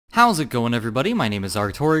How's it going, everybody? My name is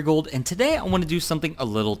Artorigold, and today I want to do something a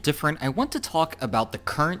little different. I want to talk about the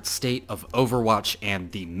current state of Overwatch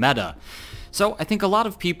and the meta. So I think a lot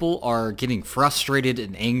of people are getting frustrated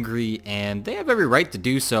and angry, and they have every right to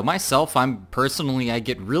do so. Myself, I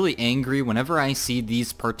get really angry whenever I see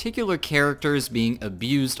these particular characters being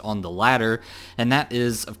abused on the ladder, and that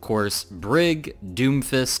is, of course, Brig,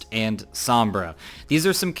 Doomfist, and Sombra. These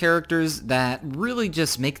are some characters that really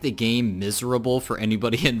just make the game miserable for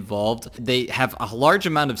anybody involved. They have a large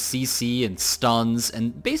amount of CC and stuns,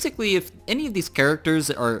 and basically if any of these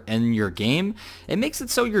characters are in your game, it makes it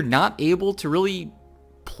so you're not able to really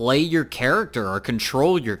play your character or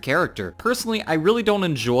control your character. Personally, I really don't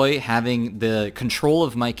enjoy having the control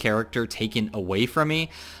of my character taken away from me.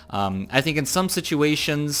 I think in some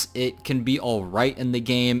situations it can be alright in the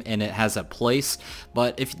game and it has a place,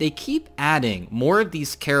 but if they keep adding more of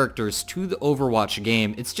these characters to the Overwatch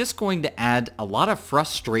game, it's just going to add a lot of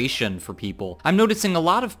frustration for people. I'm noticing a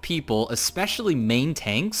lot of people, especially main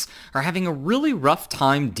tanks, are having a really rough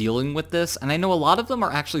time dealing with this, and I know a lot of them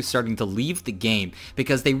are actually starting to leave the game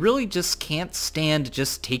because they really just can't stand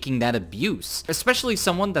just taking that abuse. Especially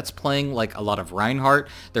someone that's playing like a lot of Reinhardt.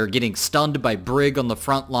 They're getting stunned by Brig on the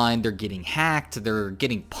front line, they're getting hacked, they're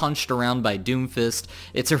getting punched around by Doomfist.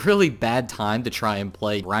 It's a really bad time to try and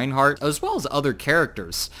play Reinhardt, as well as other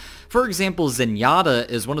characters. For example, Zenyatta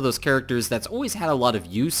is one of those characters that's always had a lot of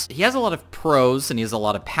use. He has a lot of pros and he has a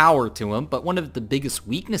lot of power to him, but one of the biggest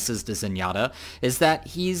weaknesses to Zenyatta is that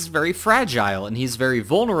he's very fragile and he's very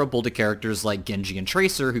vulnerable to characters like Genji and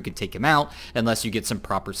Tracer who can take him out unless you get some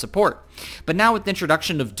proper support. But now with the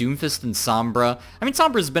introduction of Doomfist and Sombra, I mean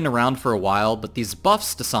Sombra's been around for a while, but these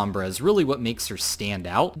buffs to Sombra is really what makes her stand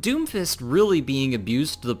out. Doomfist really being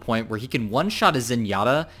abused to the point where he can one-shot a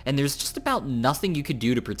Zenyatta and there's just about nothing you could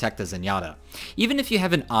do to protect Zenyatta. Even if you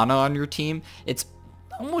have an Ana on your team, it's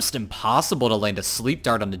almost impossible to land a sleep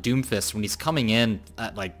dart on the Doomfist when he's coming in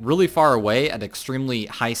at like really far away at extremely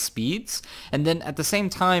high speeds. And then at the same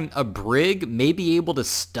time, a Brig may be able to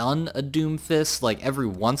stun a Doomfist like every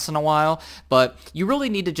once in a while, but you really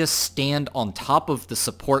need to just stand on top of the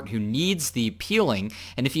support who needs the peeling.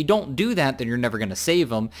 And if you don't do that, then you're never going to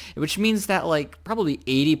save him, which means that like probably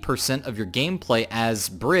 80% of your gameplay as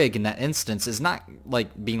Brig in that instance is not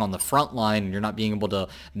like being on the front line and you're not being able to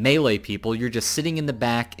melee people. You're just sitting in the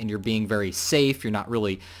back and you're being very safe. You're not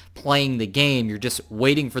really playing the game. You're just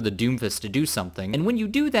waiting for the Doomfist to do something. And when you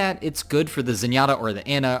do that, it's good for the Zenyatta or the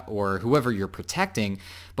Ana or whoever you're protecting.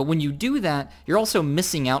 But when you do that, you're also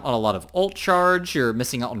missing out on a lot of ult charge. You're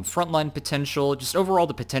missing out on frontline potential. Just overall,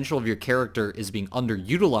 the potential of your character is being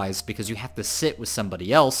underutilized because you have to sit with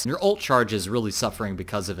somebody else. And your ult charge is really suffering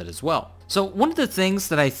because of it as well. So one of the things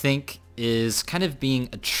that I think is kind of being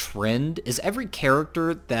a trend is every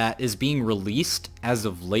character that is being released as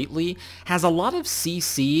of lately has a lot of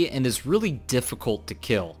CC and is really difficult to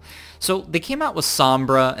kill. So they came out with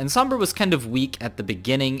Sombra, and Sombra was kind of weak at the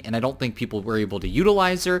beginning, and I don't think people were able to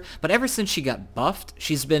utilize her, but ever since she got buffed,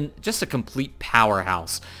 she's been just a complete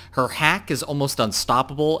powerhouse. Her hack is almost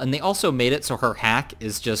unstoppable, and they also made it so her hack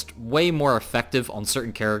is just way more effective on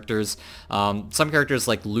certain characters. Some characters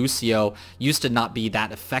like Lucio used to not be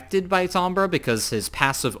that affected by Sombra because his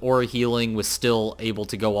passive aura healing was still able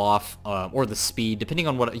to go off, or the speed, depending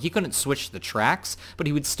on what, he couldn't switch the tracks, but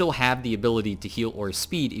he would still have the ability to heal or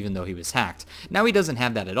speed even though he was hacked. Now he doesn't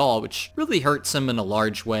have that at all, which really hurts him in a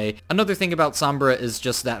large way. Another thing about Sombra is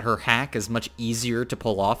just that her hack is much easier to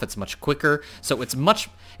pull off, it's much quicker, so it's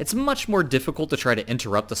much more difficult to try to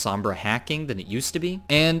interrupt the Sombra hacking than it used to be.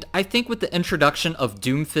 And I think with the introduction of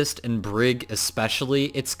Doomfist and Brig especially,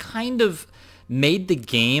 it's kind of made the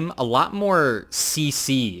game a lot more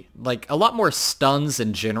CC, like a lot more stuns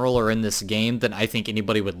in general are in this game than I think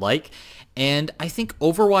anybody would like. And I think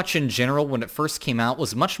Overwatch in general, when it first came out,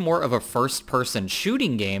 was much more of a first-person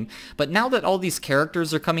shooting game, but now that all these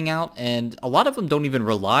characters are coming out, and a lot of them don't even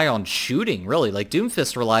rely on shooting, really. Like,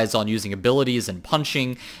 Doomfist relies on using abilities and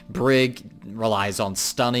punching, Brig relies on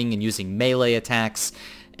stunning and using melee attacks,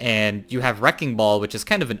 and you have Wrecking Ball, which is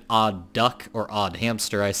kind of an odd duck, or odd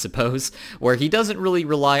hamster, I suppose, where he doesn't really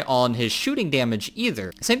rely on his shooting damage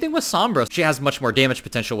either. Same thing with Sombra. She has much more damage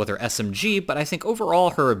potential with her SMG, but I think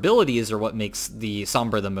overall her abilities are what makes the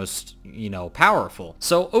Sombra the most, powerful.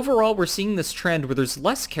 So overall, we're seeing this trend where there's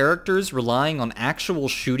less characters relying on actual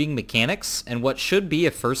shooting mechanics and what should be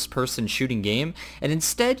a first-person shooting game, and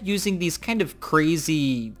instead using these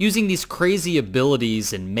crazy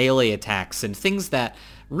abilities and melee attacks and things that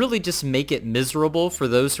really just make it miserable for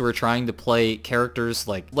those who are trying to play characters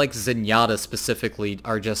like Zenyatta specifically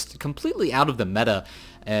are just completely out of the meta.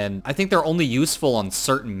 And I think they're only useful on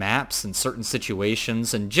certain maps and certain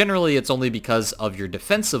situations, and generally it's only because of your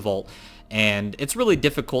defensive ult. And it's really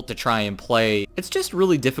difficult to try and play. It's just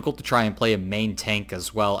really difficult to try and play a main tank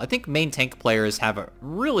as well. I think main tank players have it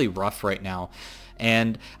really rough right now.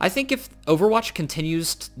 And I think if Overwatch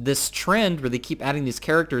continues this trend where they keep adding these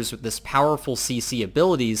characters with this powerful CC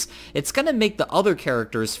abilities, it's going to make the other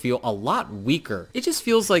characters feel a lot weaker. It just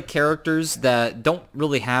feels like characters that don't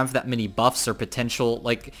really have that many buffs or potential,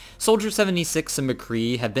 like Soldier 76 and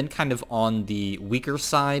McCree have been kind of on the weaker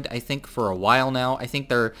side, I think, for a while now. I think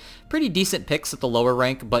they're pretty decent picks at the lower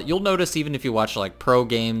rank, but you'll notice even if you watch like pro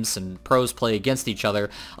games and pros play against each other,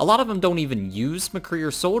 a lot of them don't even use McCree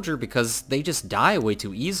or Soldier because they just die way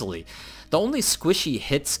too easily. The only squishy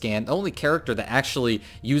hit scan, the only character that actually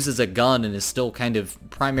uses a gun and is still kind of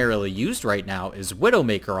primarily used right now is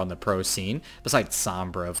Widowmaker on the pro scene, besides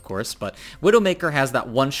Sombra of course, but Widowmaker has that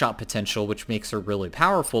one-shot potential which makes her really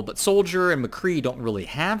powerful, but Soldier and McCree don't really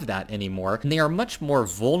have that anymore, and they are much more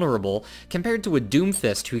vulnerable compared to a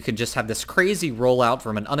Doomfist who can just have this crazy rollout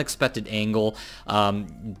from an unexpected angle,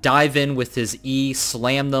 dive in with his E,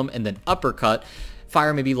 slam them, and then uppercut,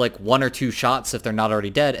 fire maybe like 1 or 2 shots if they're not already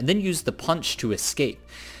dead, and then use the punch to escape.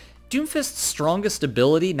 Doomfist's strongest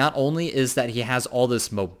ability not only is that he has all this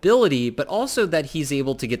mobility, but also that he's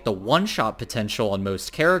able to get the one-shot potential on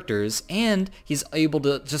most characters, and he's able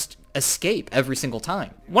to just escape every single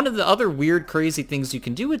time. One of the other weird, crazy things you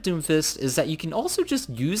can do with Doomfist is that you can also just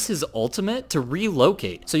use his ultimate to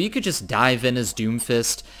relocate. So you could just dive in as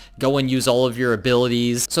Doomfist, go and use all of your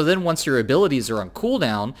abilities. So then once your abilities are on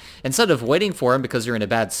cooldown, instead of waiting for him because you're in a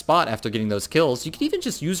bad spot after getting those kills, you can even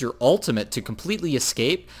just use your ultimate to completely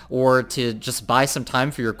escape, or to just buy some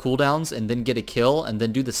time for your cooldowns and then get a kill and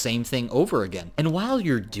then do the same thing over again. And while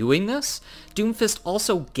you're doing this, Doomfist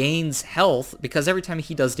also gains health because every time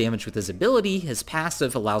he does damage with his ability, his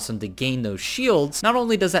passive allows him to gain those shields. Not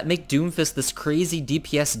only does that make Doomfist this crazy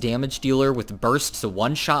DPS damage dealer with burst to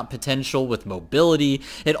one-shot potential with mobility,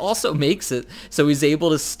 it also makes it so he's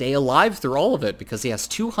able to stay alive through all of it because he has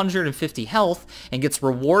 250 health and gets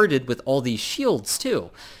rewarded with all these shields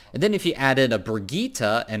too. And then if you add in a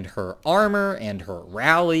Brigitte and her armor and her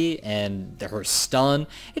rally and her stun,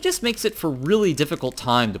 it just makes it for a really difficult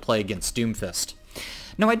time to play against Doomfist.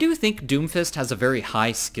 Now, I do think Doomfist has a very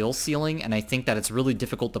high skill ceiling, and I think that it's really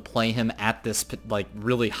difficult to play him at this, like,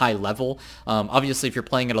 really high level. Obviously, if you're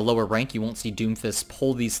playing at a lower rank, you won't see Doomfist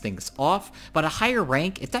pull these things off, but at a higher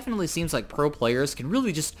rank, it definitely seems like pro players can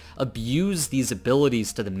really just abuse these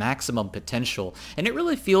abilities to the maximum potential, and it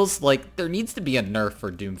really feels like there needs to be a nerf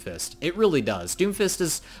for Doomfist. It really does. Doomfist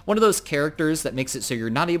is one of those characters that makes it so you're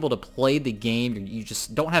not able to play the game, you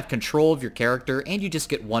just don't have control of your character, and you just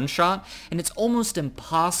get one shot, and it's almost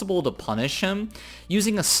impossible to punish him.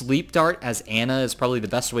 Using a sleep dart as Ana is probably the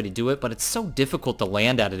best way to do it, but it's so difficult to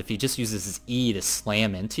land at it if he just uses his E to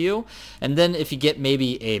slam into you. And then if you get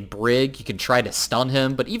maybe a Brig, you can try to stun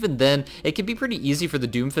him, but even then, it can be pretty easy for the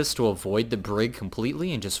Doomfist to avoid the Brig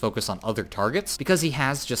completely and just focus on other targets, because he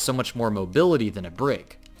has just so much more mobility than a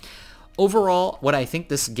Brig. Overall, what I think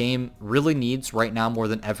this game really needs right now more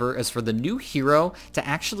than ever is for the new hero to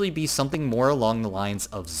actually be something more along the lines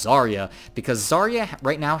of Zarya, because Zarya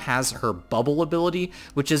right now has her bubble ability,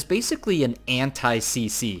 which is basically an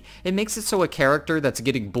anti-CC. It makes it so a character that's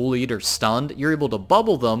getting bullied or stunned, you're able to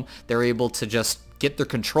bubble them, they're able to just get their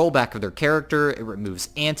control back of their character, it removes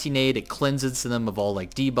anti-nade, it cleanses them of all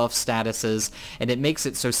like debuff statuses, and it makes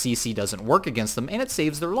it so CC doesn't work against them, and it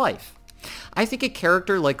saves their life. I think a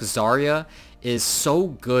character like Zarya is so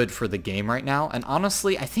good for the game right now, and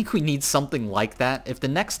honestly, I think we need something like that. If the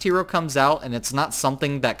next hero comes out and it's not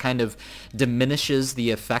something that kind of diminishes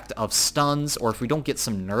the effect of stuns, or if we don't get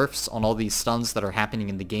some nerfs on all these stuns that are happening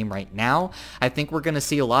in the game right now, I think we're going to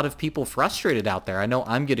see a lot of people frustrated out there. I know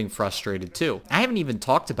I'm getting frustrated too. I haven't even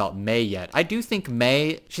talked about Mei yet. I do think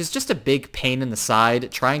Mei, she's just a big pain in the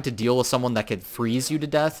side trying to deal with someone that could freeze you to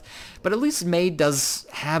death, but at least Mei does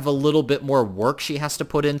have a little bit more work she has to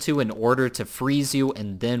put into in order to freeze you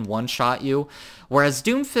and then one-shot you. Whereas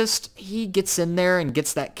Doomfist, he gets in there and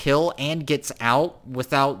gets that kill and gets out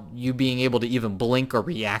without you being able to even blink or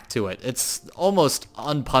react to it. It's almost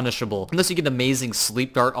unpunishable. Unless you get an amazing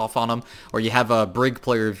sleep dart off on him, or you have a Brig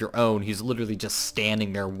player of your own who's literally just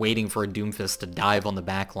standing there waiting for a Doomfist to dive on the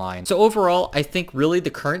back line. So overall, I think really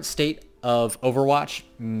the current state of Overwatch,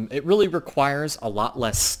 it really requires a lot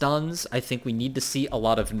less stuns. I think we need to see a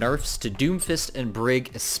lot of nerfs to Doomfist and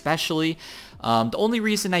Brig especially. The only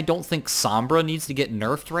reason I don't think Sombra needs to get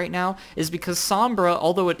nerfed right now is because Sombra,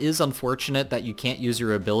 although it is unfortunate that you can't use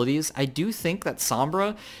your abilities, I do think that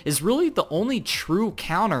Sombra is really the only true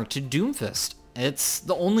counter to Doomfist. It's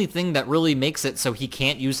the only thing that really makes it so he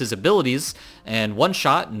can't use his abilities and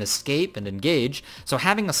one-shot and escape and engage. So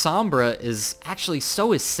having a Sombra is actually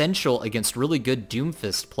so essential against really good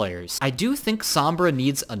Doomfist players. I do think Sombra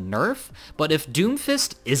needs a nerf, but if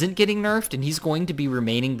Doomfist isn't getting nerfed and he's going to be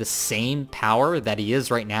remaining the same power that he is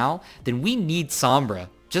right now, then we need Sombra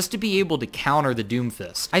just to be able to counter the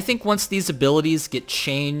Doomfist. I think once these abilities get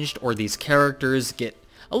changed or these characters get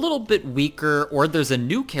a little bit weaker, or there's a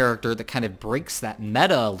new character that kind of breaks that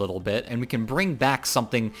meta a little bit, and we can bring back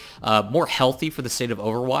something more healthy for the state of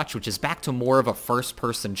Overwatch, which is back to more of a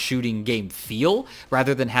first-person shooting game feel,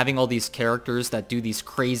 rather than having all these characters that do these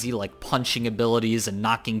crazy like punching abilities and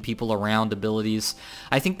knocking people around abilities.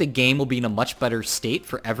 I think the game will be in a much better state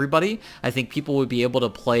for everybody. I think people will be able to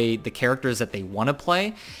play the characters that they want to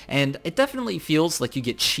play, and it definitely feels like you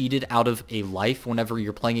get cheated out of a life whenever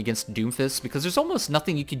you're playing against Doomfist, because there's almost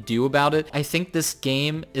nothing you could do about it. I think this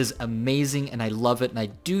game is amazing and I love it, and I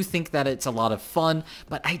do think that it's a lot of fun,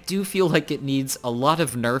 but I do feel like it needs a lot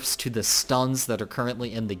of nerfs to the stuns that are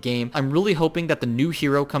currently in the game. I'm really hoping that the new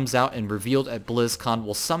hero comes out and revealed at BlizzCon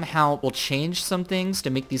will change some things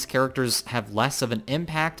to make these characters have less of an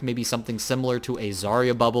impact, maybe something similar to a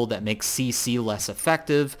Zarya bubble that makes CC less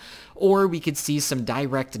effective, or we could see some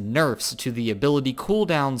direct nerfs to the ability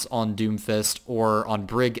cooldowns on Doomfist or on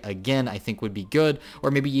Brig again, I think would be good, or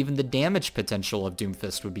maybe even the damage potential of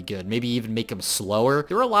Doomfist would be good, maybe even make him slower.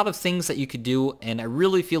 There are a lot of things that you could do, and I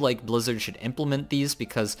really feel like Blizzard should implement these,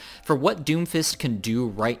 because for what Doomfist can do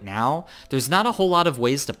right now, there's not a whole lot of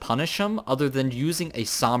ways to punish him other than using a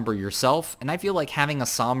Sombra yourself, and I feel like having a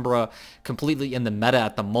Sombra completely in the meta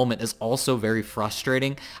at the moment is also very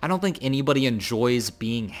frustrating. I don't think anybody enjoys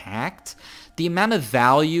being hacked. The amount of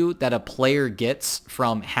value that a player gets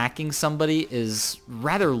from hacking somebody is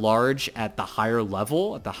rather large at the higher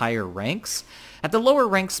level, at the higher ranks. At the lower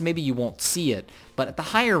ranks, maybe you won't see it, but at the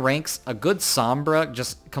higher ranks, a good Sombra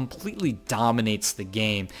just completely dominates the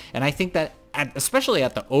game. And I think that especially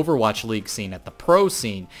at the Overwatch League scene, at the pro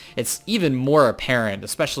scene, it's even more apparent,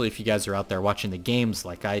 especially if you guys are out there watching the games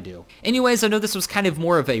like I do. Anyways, I know this was kind of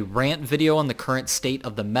more of a rant video on the current state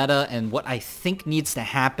of the meta and what I think needs to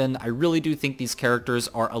happen. I really do think these characters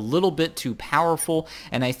are a little bit too powerful,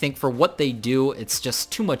 and I think for what they do, it's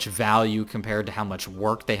just too much value compared to how much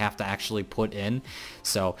work they have to actually put in.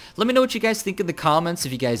 So let me know what you guys think in the comments,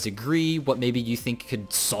 if you guys agree, what maybe you think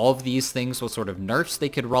could solve these things, what sort of nerfs they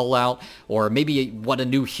could roll out, or maybe what a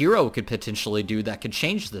new hero could potentially do that could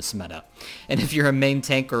change this meta. And if you're a main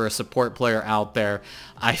tank or a support player out there,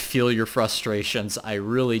 I feel your frustrations. I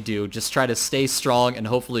really do. Just try to stay strong, and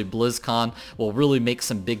hopefully BlizzCon will really make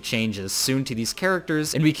some big changes soon to these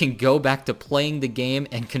characters, and we can go back to playing the game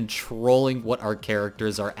and controlling what our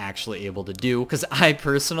characters are actually able to do, because I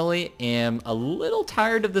personally am a little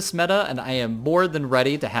tired of this meta, and I am more than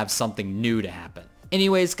ready to have something new to happen.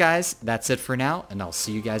 Anyways, guys, that's it for now, and I'll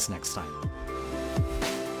see you guys next time.